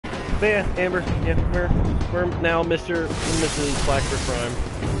But yeah, Amber, yeah, we're now Mr. and Mrs. Blackbird Prime,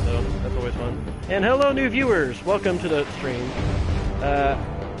 so that's always fun. And hello, new viewers! Welcome to the stream.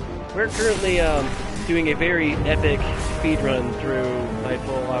 We're currently doing a very epic speed run through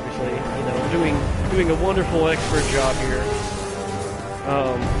Nightfall. Obviously, you know, doing a wonderful expert job here.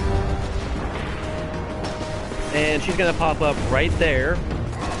 And she's gonna pop up right there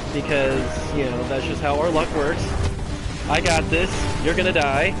because you know that's just how our luck works. I got this. You're gonna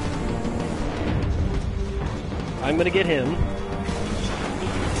die. I'm gonna get him.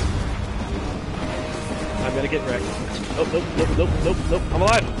 I'm gonna get wrecked. Oh, nope. I'm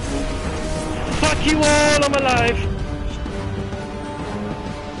alive. Fuck you all, I'm alive.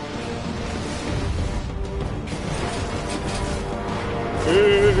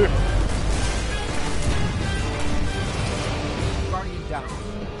 Guardian down.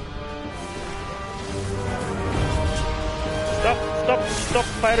 Stop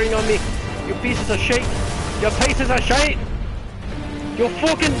firing on me. You pieces of shit. You pieces of shit. You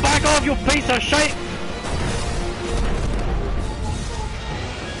fucking back off, you piece of shit.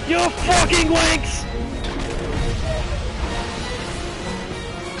 You fucking wanks!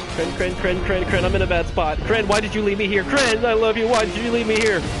 Kren, I'm in a bad spot. Kren, why did you leave me here? Kren, I love you, why did you leave me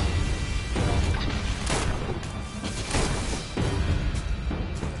here?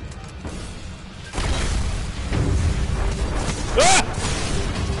 Ah!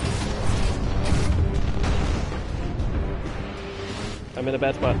 I'm in a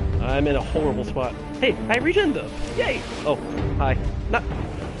bad spot. I'm in a horrible spot. Hey, I regened though. Yay! Oh, hi. Not.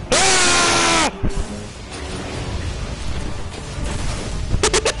 Ah!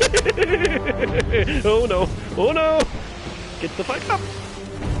 Oh no! Oh no! Get the fuck up!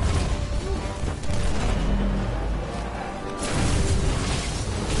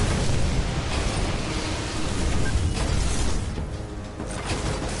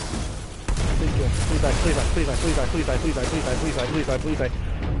 Please die.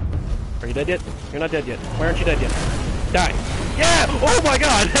 Are you dead yet? You're not dead yet. Why aren't you dead yet? Die! Yeah! Oh my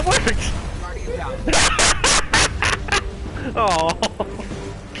god! It worked! Oh.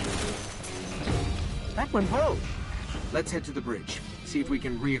 That went well. Let's head to the bridge. See if we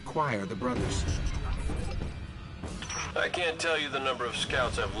can reacquire the brothers. I can't tell you the number of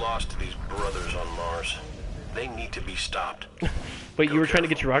scouts I've lost to these brothers on Mars. They need to be stopped. Wait, you were trying to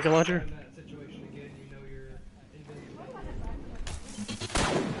get your rocket launcher?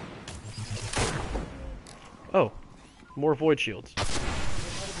 Oh, more void shields.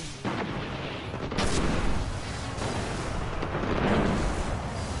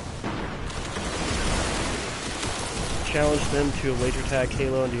 Challenge them to a laser tag,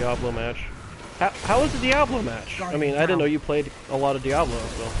 Halo, and Diablo match. How was the Diablo match? I mean, I didn't know you played a lot of Diablo,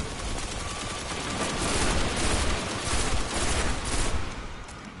 so.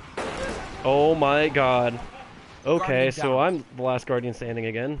 Oh my god. Okay, so I'm the last Guardian standing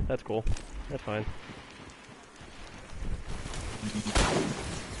again. That's cool. That's fine.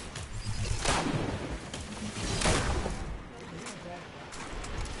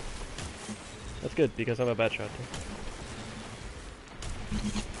 That's good, because I'm a bad shot too.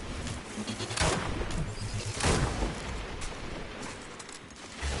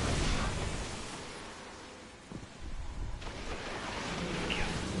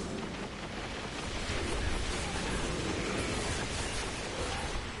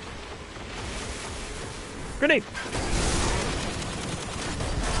 Grenade!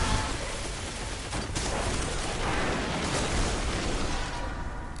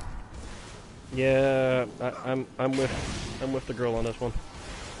 Yeah, I'm with the girl on this one.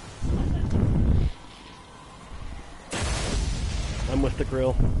 I'm with the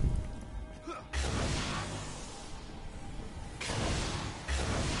grill.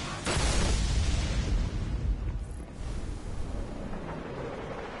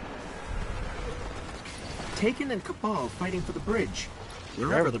 Taken and Cabal fighting for the bridge.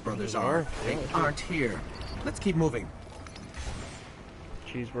 Wherever the brothers are, they aren't here. Let's keep moving.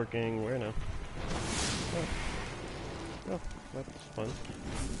 She's working where now? Oh, that's fun.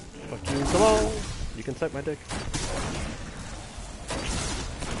 Fuck you, come on! You can suck my dick.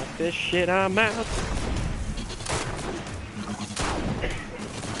 Fuck this shit, I'm out!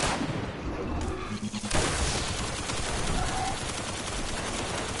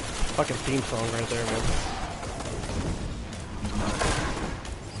 Fucking theme song right there, man.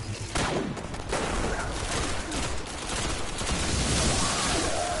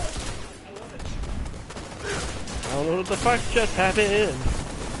 I don't know what the fuck just happened.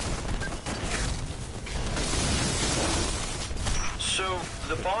 So,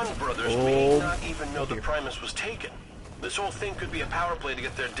 the Bond brothers may not even know the Primus was taken. This whole thing could be a power play to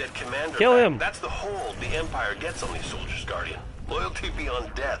get their dead commander Kill back. him. That's the hold the Empire gets on these soldiers, Guardian. Loyalty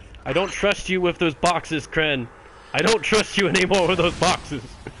beyond death. I don't trust you with those boxes, Kren. I don't trust you anymore with those boxes.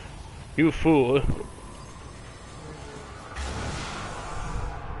 You fool.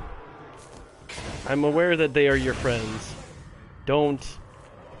 I'm aware that they are your friends. Don't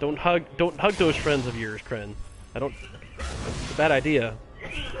hug those friends of yours, Kren. It's a bad idea.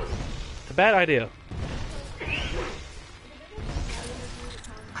 It's a bad idea.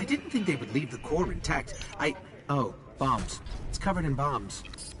 I didn't think they would leave the core intact. Oh, bombs. It's covered in bombs.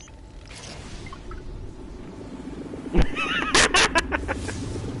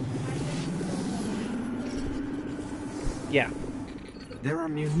 Yeah. There are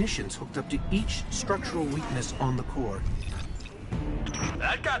munitions hooked up to each structural weakness on the core.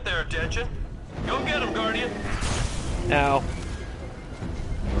 That got their attention. Go get them, Guardian. Ow.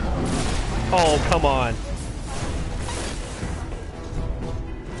 Oh, come on.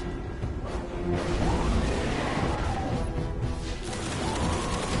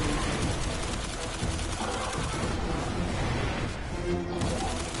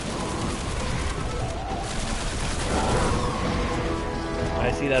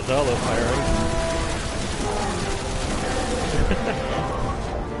 I see that Zolo firing.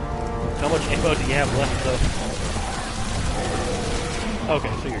 How much ammo do you have left, though?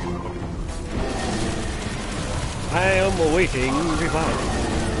 Okay, so you're good. I am awaiting revival.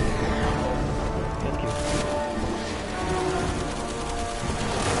 Thank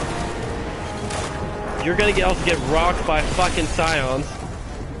you. You're gonna also get rocked by fucking scions.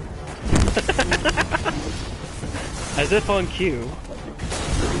 As if on cue.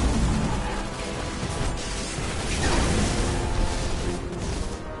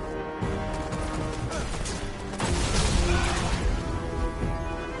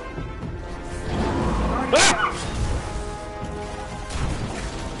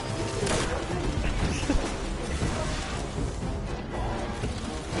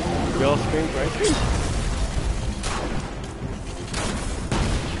 Real screen, right screen.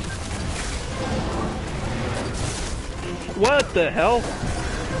 What the hell?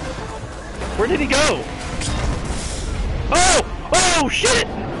 Where did he go? Oh! Oh shit!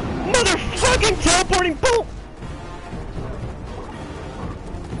 Motherfucking teleporting bolt!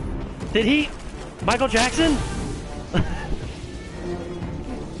 Did he? Michael Jackson?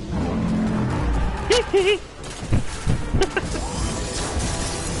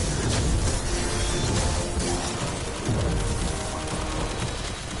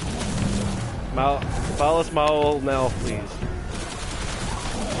 Follow us, Maul, now, please.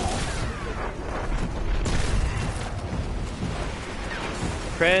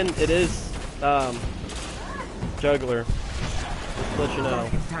 Kren, it is, Juggler. Just to let you know.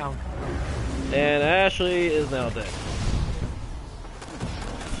 And Ashley is now dead.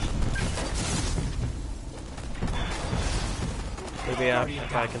 Maybe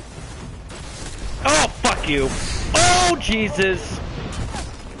if I can... Oh, fuck you! Oh, Jesus!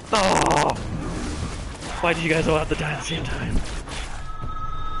 Oh! Why did you guys all have to die at the same time?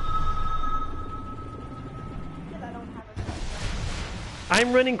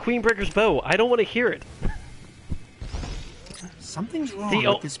 I'm running Queenbreaker's bow. I don't want to hear it. Something's wrong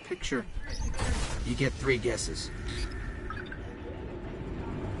with this picture. You get 3 guesses.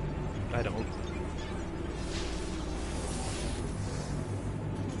 I don't.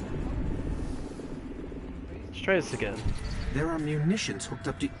 Let's try this again. There are munitions hooked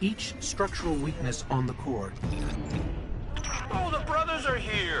up to each structural weakness on the core. Oh, the brothers are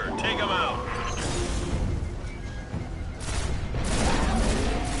here. Take them out.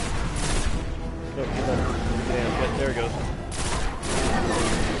 Oh, get that. Damn, there it goes.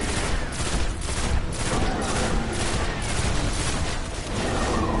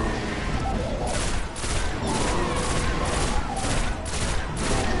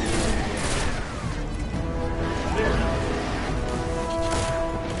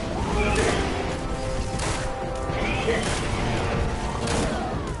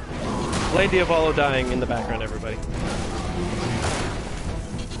 Lady Diavolo dying in the background, everybody.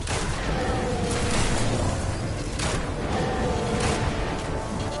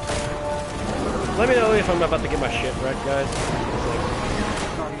 Let me know if I'm about to get my shit wrecked, guys.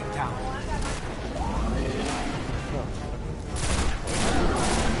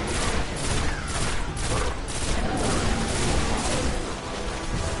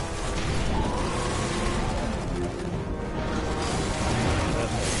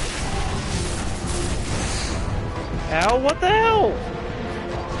 Ow, what the hell?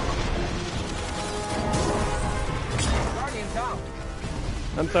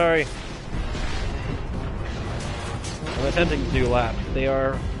 I'm sorry. I'm attempting to do laps. They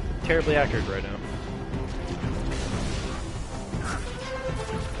are terribly accurate right now.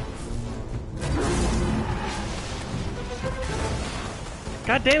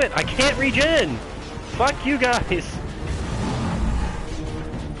 God damn it, I can't regen! Fuck you guys!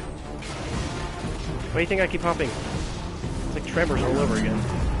 Why do you think I keep hopping? It's like Tremors all over again.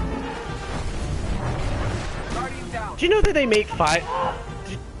 Did you know that they make 5...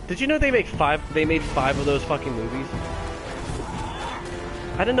 Did you know they make 5... They made 5 of those fucking movies?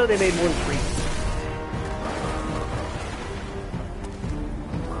 I didn't know they made more than 3.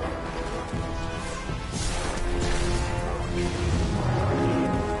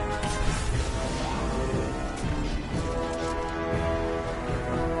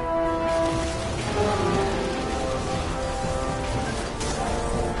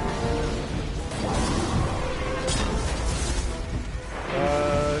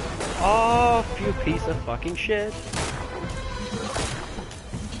 You piece of fucking shit.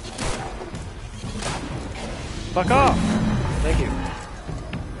 Fuck off! Thank you.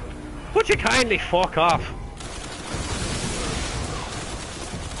 Would you kindly fuck off?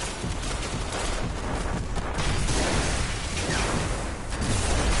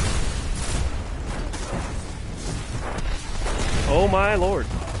 Oh my lord.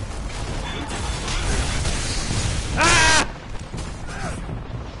 Ah!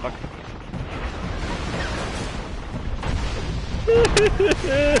 Fuck.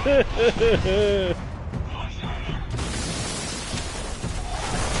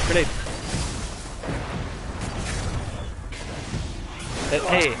 Grenade.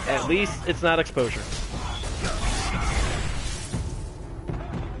 Hey, at least it's not exposure.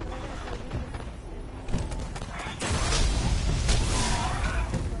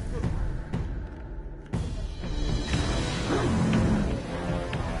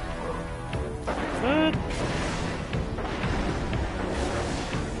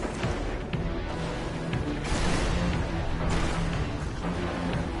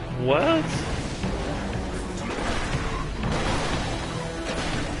 What?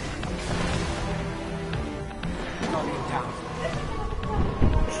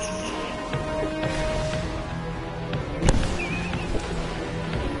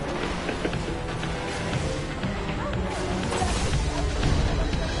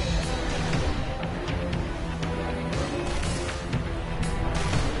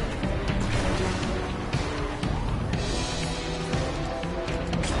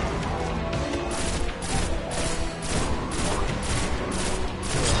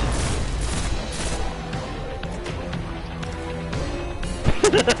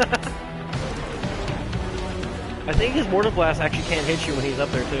 I think his Mortar Blast actually can't hit you when he's up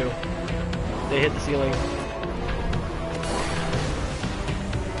there too. They hit the ceiling.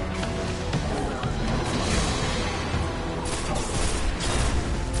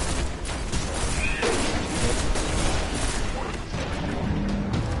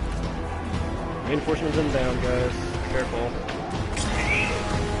 Reinforcements inbound, guys. Careful.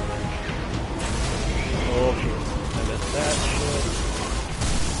 Oh shit. I missed that shit.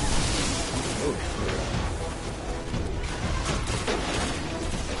 Oh.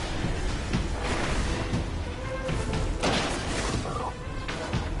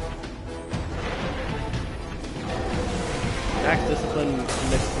 Max discipline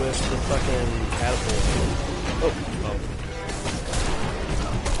mixed with the fucking catapult. Oh.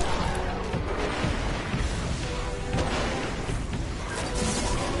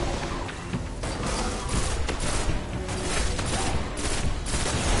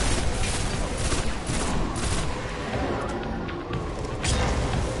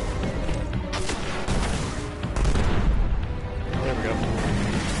 There we go.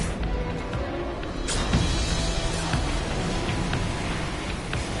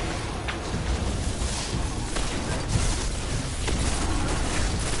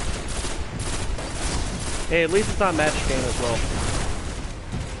 Hey, at least it's not match game as well.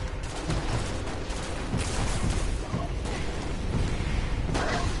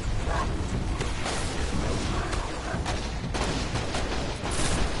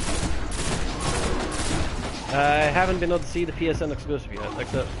 I haven't been able to see the PSN exclusive yet,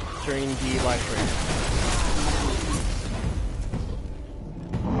 except during the live stream.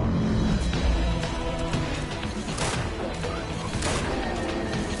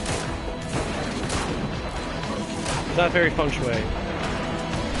 It's not very feng shui.